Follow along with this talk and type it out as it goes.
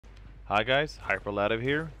Hi guys, hyperLativ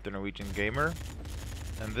here, the Norwegian gamer,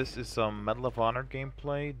 and this is some Medal of Honor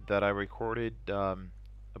gameplay that I recorded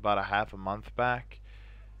about a half a month back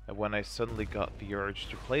when I suddenly got the urge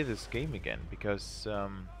to play this game again because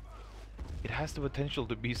it has the potential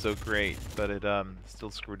to be so great, but it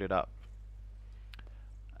still screwed it up.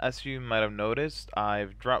 As you might have noticed,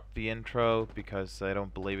 I've dropped the intro because I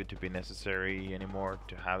don't believe it to be necessary anymore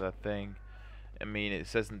to have that thing. I mean, it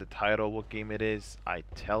says in the title what game it is, I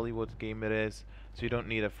tell you what game it is, so you don't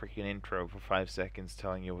need a freaking intro for 5 seconds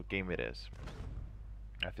telling you what game it is.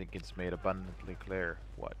 I think it's made abundantly clear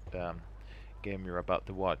what game you're about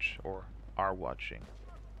to watch, or are watching.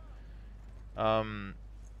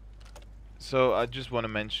 So I just want to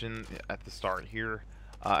mention at the start here,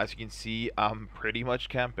 as you can see, I'm pretty much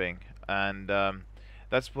camping, and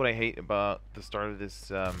that's what I hate about the start of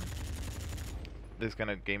this this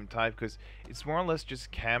kind of game type, because it's more or less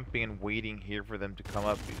just camping and waiting here for them to come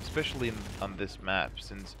up, especially on this map,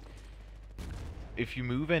 since if you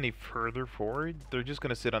move any further forward, they're just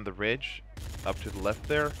gonna sit on the ridge up to the left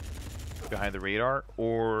there behind the radar,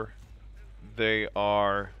 or they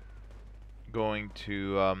are going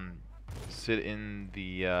to sit in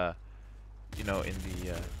the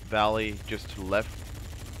valley just to the left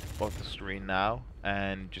of the screen now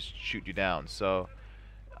and just shoot you down. So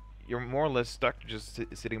you're more or less stuck just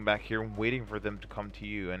sitting back here and waiting for them to come to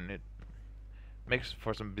you, and it makes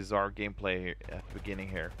for some bizarre gameplay here at the beginning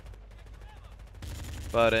here.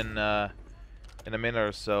 But in a minute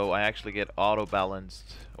or so, I actually get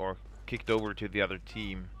auto-balanced or kicked over to the other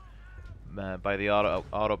team by the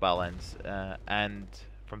auto-balance, and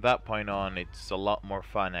from that point on, it's a lot more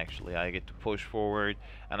fun actually. I get to push forward,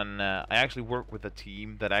 and then I actually work with a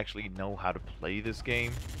team that actually know how to play this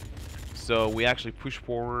game. So we actually push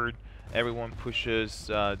forward, everyone pushes,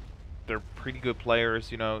 they're pretty good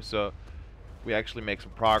players, you know, so we actually make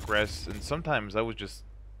some progress, and sometimes I was just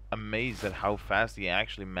amazed at how fast he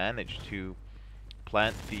actually managed to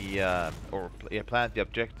plant the, plant the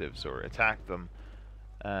objectives, or attack them,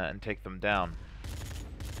 and take them down.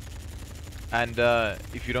 And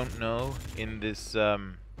if you don't know, in this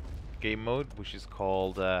game mode, which is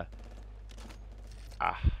called, what's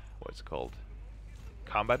it called?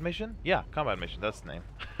 Combat mission? Yeah, combat mission. That's the name.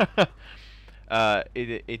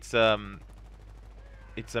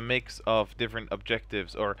 It's a mix of different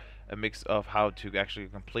objectives, or a mix of how to actually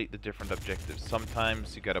complete the different objectives.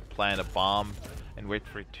 Sometimes you gotta plant a bomb and wait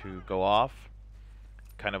for it to go off,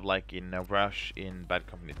 kind of like in Rush in Bad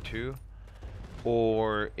Company 2,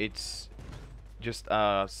 or it's just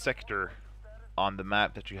a sector on the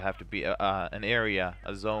map that you have to be, an area,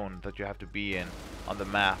 a zone that you have to be in on the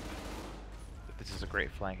map. This is a great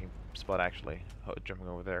flanking spot actually, jumping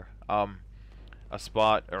over there. A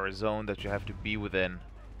spot or a zone that you have to be within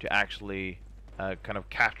to actually kind of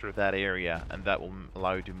capture that area, and that will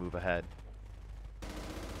allow you to move ahead.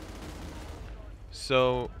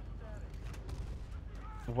 So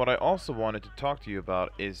what I also wanted to talk to you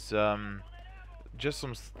about is just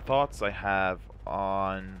some thoughts I have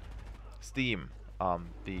on Steam,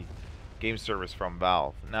 the game service from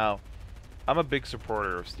Valve. Now, I'm a big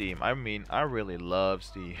supporter of Steam. I mean, I really love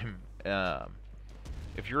Steam.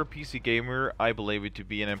 If you're a PC gamer, I believe it to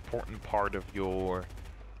be an important part of your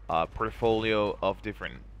portfolio of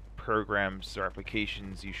different programs or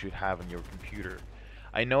applications you should have on your computer.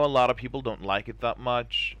 I know a lot of people don't like it that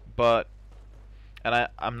much, but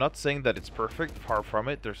I'm not saying that it's perfect, far from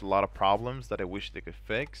it. There's a lot of problems that I wish they could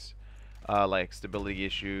fix, like stability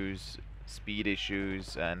issues, speed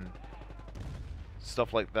issues, and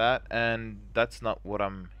stuff like that, and that's not what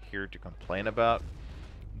I'm here to complain about.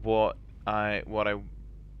 What I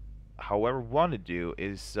however want to do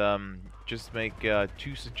is just make 2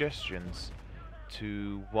 suggestions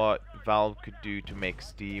to what Valve could do to make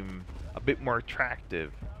Steam a bit more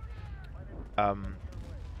attractive.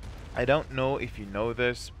 I don't know if you know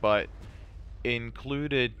this, but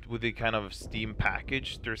included with the kind of Steam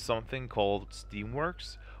package, there's something called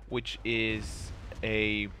Steamworks, which is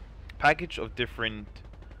a package of different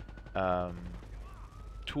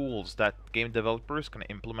tools that game developers can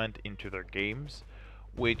implement into their games,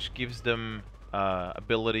 which gives them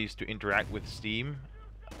abilities to interact with Steam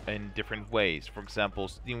in different ways. For example,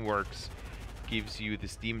 Steamworks gives you the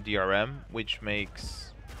Steam DRM, which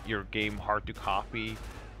makes your game hard to copy,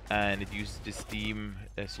 and it uses the Steam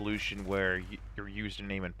solution where your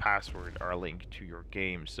username and password are linked to your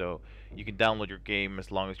game, so you can download your game as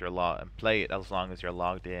long as you're and play it as long as you're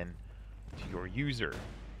logged in to your user,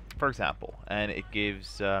 for example. And it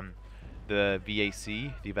gives the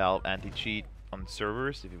VAC, the Valve Anti-Cheat, on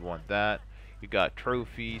servers if you want that. You got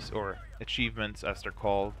trophies, or achievements as they're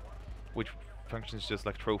called, which functions just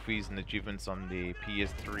like trophies and achievements on the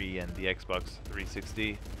PS3 and the Xbox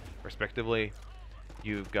 360, respectively.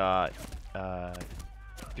 You've got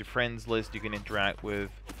your friends list you can interact with,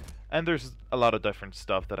 and there's a lot of different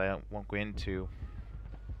stuff that I won't go into,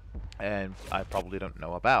 and I probably don't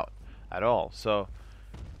know about at all. So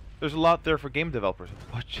there's a lot there for game developers.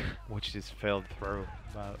 Watch this failed throw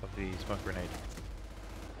of the smoke grenade.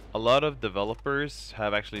 A lot of developers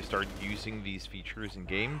have actually started using these features in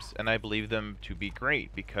games, and I believe them to be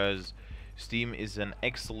great because Steam is an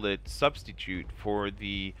excellent substitute for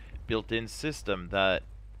the built-in system that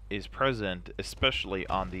is present, especially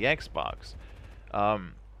on the Xbox,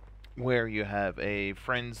 where you have a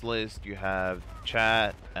friends list, you have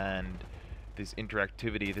chat, and this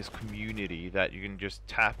interactivity, this community that you can just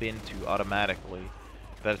tap into automatically,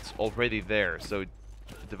 that's already there. So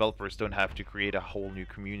developers don't have to create a whole new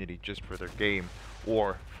community just for their game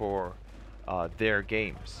or for their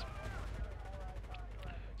games.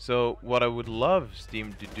 So what I would love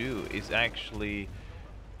Steam to do is actually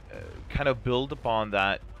kind of build upon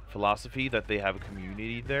that philosophy that they have a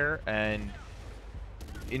community there and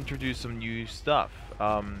introduce some new stuff.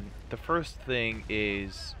 The first thing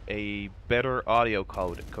is a better audio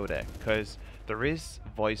codec, because there is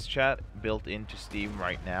voice chat built into Steam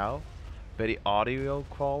right now, but the audio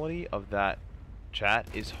quality of that chat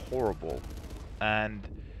is horrible, and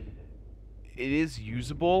it is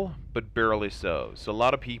usable, but barely so. So a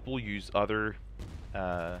lot of people use other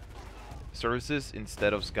services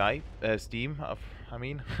instead of Steam. I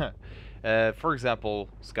mean, for example,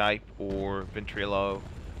 Skype or Ventrilo,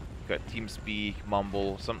 got TeamSpeak,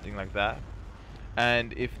 Mumble, something like that.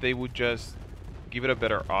 And if they would just give it a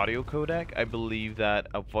better audio codec, I believe that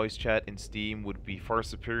a voice chat in Steam would be far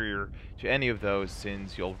superior to any of those,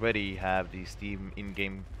 since you already have the Steam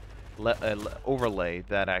in-game overlay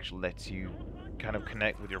that actually lets you kind of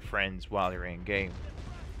connect with your friends while you're in-game.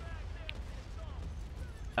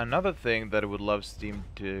 Another thing that I would love Steam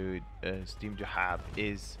to have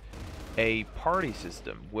is a party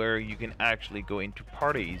system where you can actually go into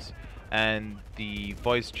parties, and the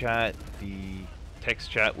voice chat, the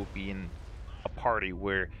text chat will be in a party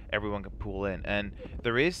where everyone can pull in. And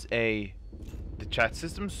the chat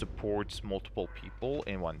system supports multiple people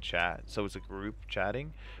in one chat, so it's a group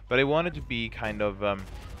chatting. But I want it to be kind of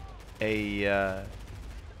a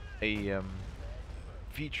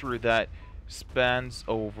feature that spans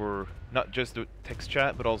over not just the text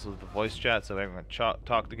chat but also the voice chat, so everyone can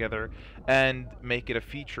talk together, and make it a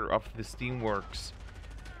feature of the Steamworks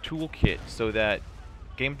toolkit so that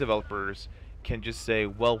game developers can just say,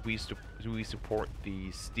 well, we support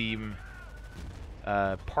the Steam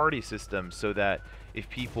party system, so that if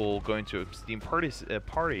people go into a Steam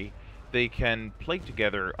party, they can play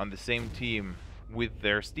together on the same team with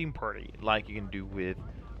their Steam party, like you can do with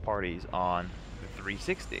parties on the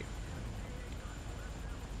 360.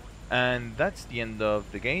 And that's the end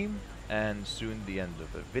of the game, and soon the end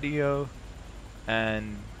of the video,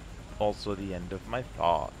 and also the end of my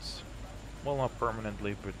thoughts. Well, not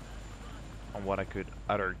permanently, but on what I could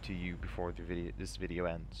utter to you before this video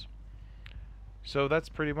ends. So that's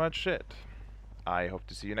pretty much it. I hope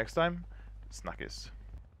to see you next time. Snackis.